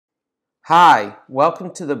Hi,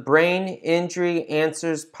 welcome to the Brain Injury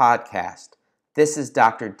Answers podcast. This is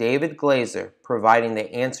Dr. David Glazer providing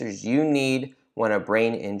the answers you need when a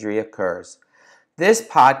brain injury occurs. This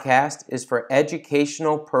podcast is for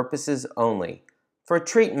educational purposes only. For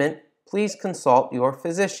treatment, please consult your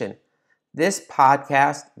physician. This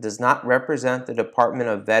podcast does not represent the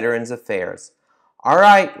Department of Veterans Affairs. All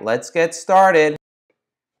right, let's get started.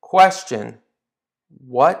 Question: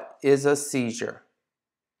 what is a seizure?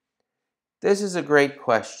 This is a great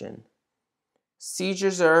question.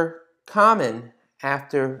 Seizures are common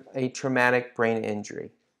after a traumatic brain injury.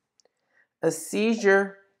 A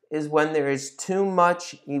seizure is when there is too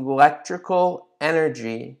much electrical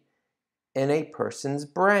energy in a person's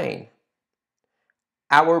brain.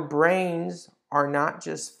 Our brains are not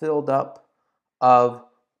just filled up of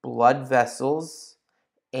blood vessels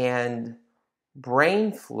and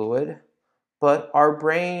brain fluid, but our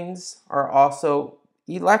brains are also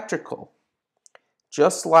electrical.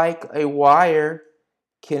 Just like a wire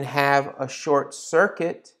can have a short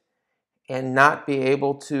circuit and not be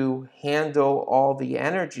able to handle all the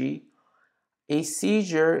energy, a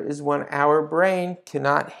seizure is when our brain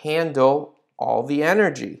cannot handle all the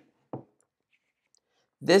energy.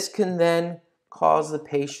 This can then cause the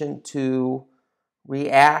patient to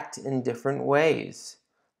react in different ways.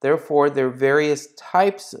 Therefore, there are various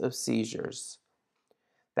types of seizures.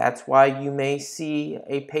 That's why you may see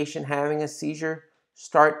a patient having a seizure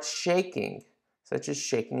start shaking, such as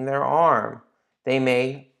shaking their arm. They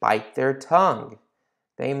may bite their tongue.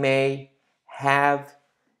 They may have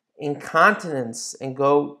incontinence and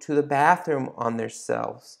go to the bathroom on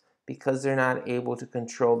themselves because they're not able to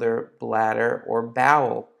control their bladder or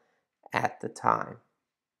bowel at the time.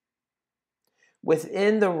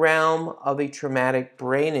 Within the realm of a traumatic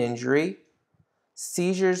brain injury,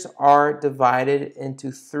 seizures are divided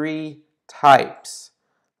into three types.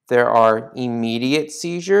 There are immediate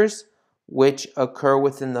seizures, which occur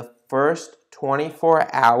within the first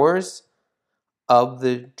 24 hours of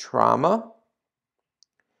the trauma.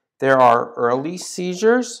 There are early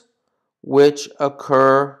seizures, which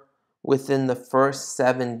occur within the first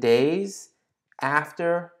 7 days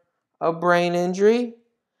after a brain injury.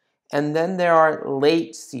 And then there are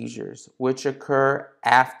late seizures, which occur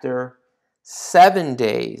after 7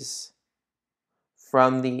 days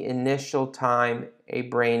from the initial time a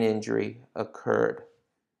brain injury occurred.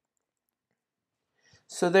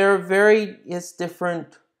 So there are various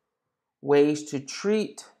different ways to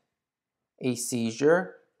treat a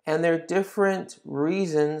seizure, and there are different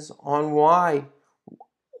reasons on why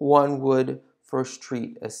one would first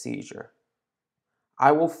treat a seizure.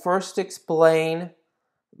 I will first explain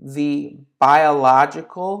the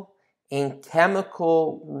biological and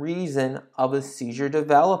chemical reason of a seizure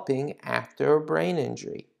developing after a brain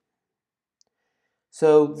injury.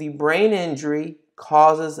 So the brain injury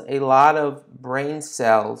causes a lot of brain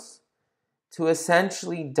cells to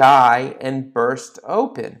essentially die and burst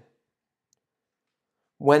open.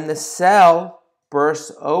 When the cell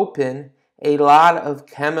bursts open, a lot of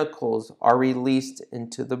chemicals are released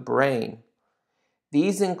into the brain.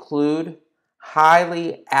 These include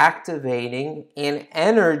highly activating and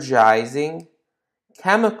energizing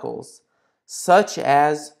chemicals, such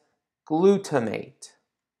as glutamate.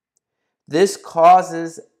 This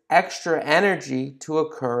causes extra energy to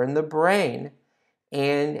occur in the brain,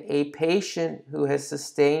 and a patient who has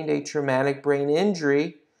sustained a traumatic brain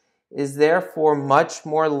injury is therefore much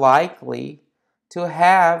more likely to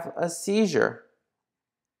have a seizure.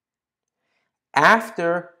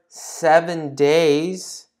 After 7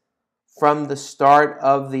 days from the start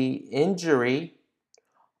of the injury,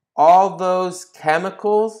 all those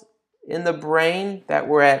chemicals in the brain that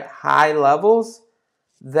were at high levels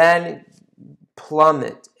then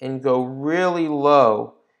plummet and go really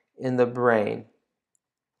low in the brain.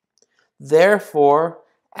 Therefore,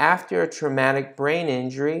 after a traumatic brain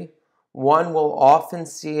injury, one will often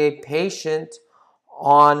see a patient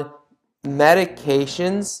on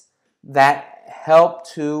medications that help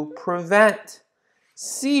to prevent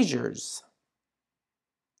seizures.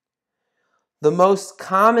 The most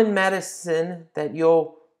common medicine that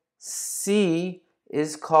you'll see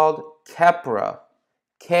is called Keppra,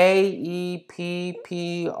 Keppra.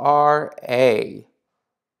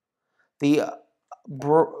 The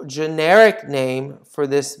generic name for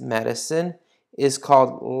this medicine is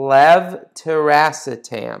called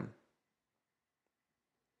levetiracetam.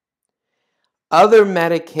 Other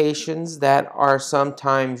medications that are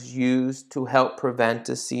sometimes used to help prevent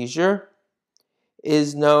a seizure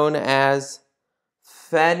is known as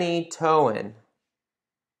phenytoin.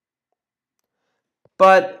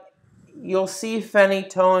 But you'll see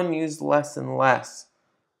phenytoin used less and less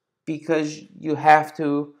because you have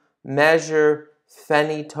to measure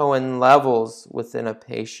phenytoin levels within a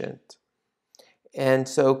patient. And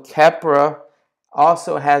so Keppra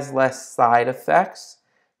also has less side effects,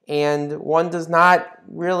 and one does not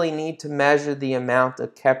really need to measure the amount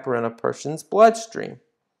of Keppra in a person's bloodstream.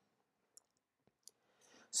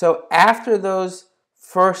 So after those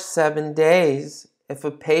first 7 days, if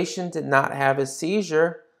a patient did not have a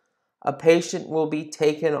seizure, a patient will be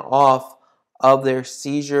taken off of their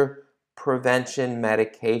seizure prevention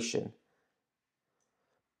medication.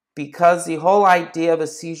 Because the whole idea of a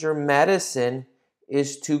seizure medicine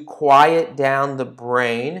is to quiet down the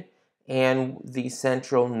brain and the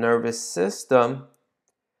central nervous system,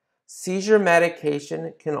 seizure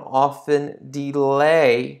medication can often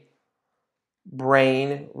delay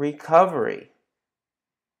brain recovery.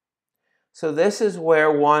 So this is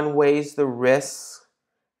where one weighs the risks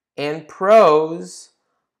and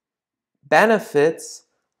benefits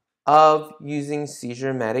of using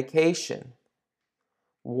seizure medication.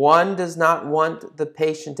 One does not want the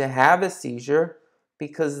patient to have a seizure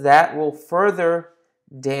because that will further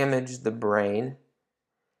damage the brain.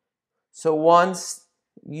 So one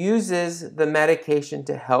uses the medication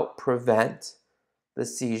to help prevent the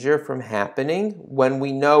seizure from happening when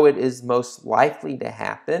we know it is most likely to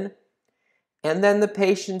happen. And then the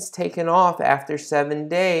patient's taken off after 7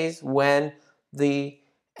 days when the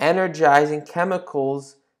energizing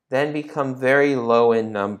chemicals then become very low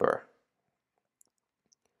in number.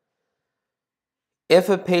 If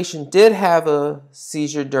a patient did have a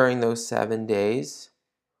seizure during those 7 days,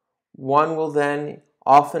 one will then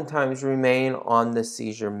oftentimes remain on the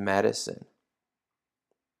seizure medicine.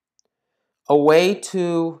 A way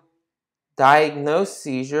to diagnose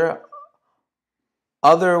seizure,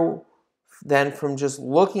 other than from just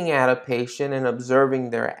looking at a patient and observing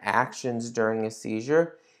their actions during a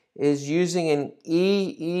seizure, is using an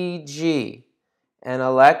EEG, an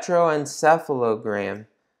electroencephalogram,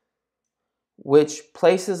 which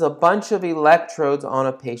places a bunch of electrodes on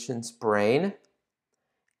a patient's brain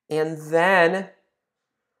and then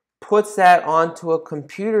puts that onto a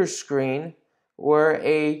computer screen where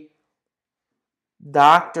a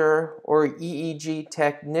doctor or EEG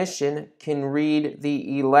technician can read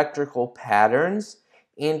the electrical patterns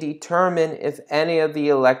and determine if any of the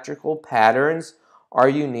electrical patterns are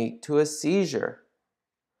unique to a seizure.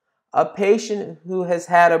 A patient who has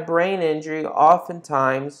had a brain injury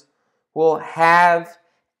oftentimes will have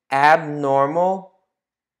abnormal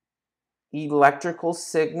electrical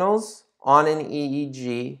signals on an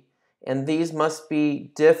EEG, and these must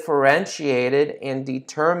be differentiated and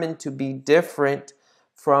determined to be different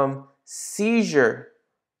from seizure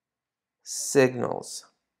signals.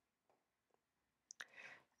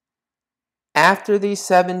 After these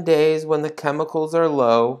 7 days, when the chemicals are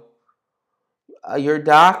low, your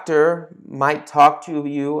doctor might talk to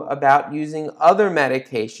you about using other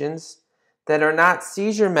medications that are not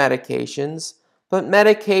seizure medications, but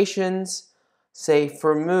medications, say,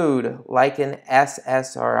 for mood, like an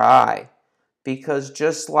SSRI. Because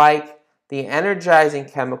just like the energizing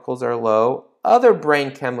chemicals are low, other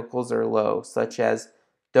brain chemicals are low, such as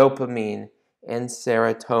dopamine and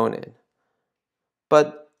serotonin.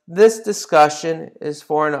 But this discussion is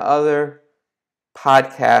for another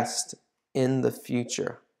podcast in the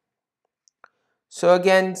future. So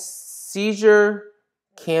again, seizure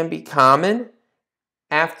can be common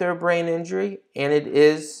after a brain injury, and it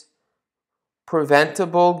is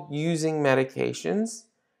preventable using medications.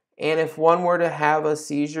 And if one were to have a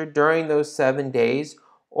seizure during those 7 days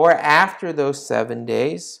or after those 7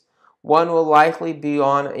 days, one will likely be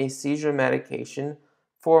on a seizure medication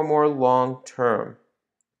for more long term.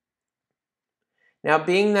 Now,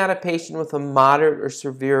 being that a patient with a moderate or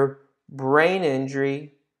severe brain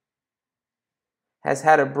injury has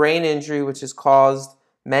had a brain injury which has caused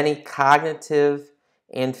many cognitive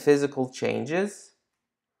and physical changes,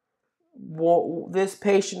 this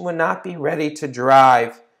patient would not be ready to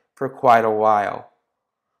drive for quite a while.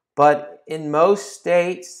 But in most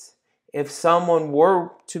states, if someone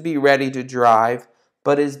were to be ready to drive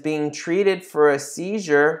but is being treated for a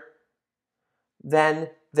seizure, then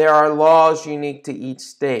there are laws unique to each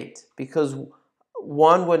state, because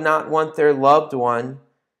one would not want their loved one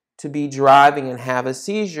to be driving and have a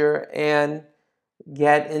seizure and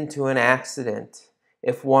get into an accident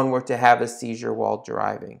if one were to have a seizure while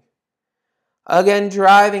driving. Again,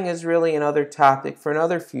 driving is really another topic for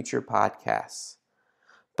another future podcast.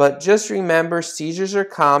 But just remember, seizures are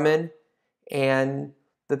common, and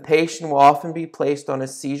the patient will often be placed on a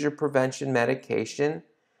seizure prevention medication.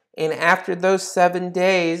 And after those 7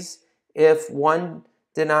 days, if one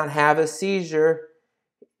did not have a seizure,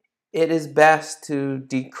 it is best to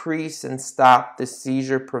decrease and stop the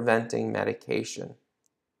seizure-preventing medication.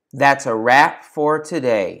 That's a wrap for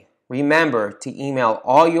today. Remember to email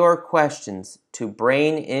all your questions to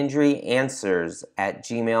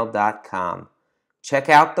braininjuryanswers@gmail.com. Check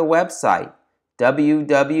out the website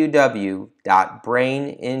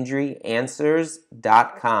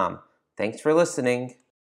www.braininjuryanswers.com. Thanks for listening.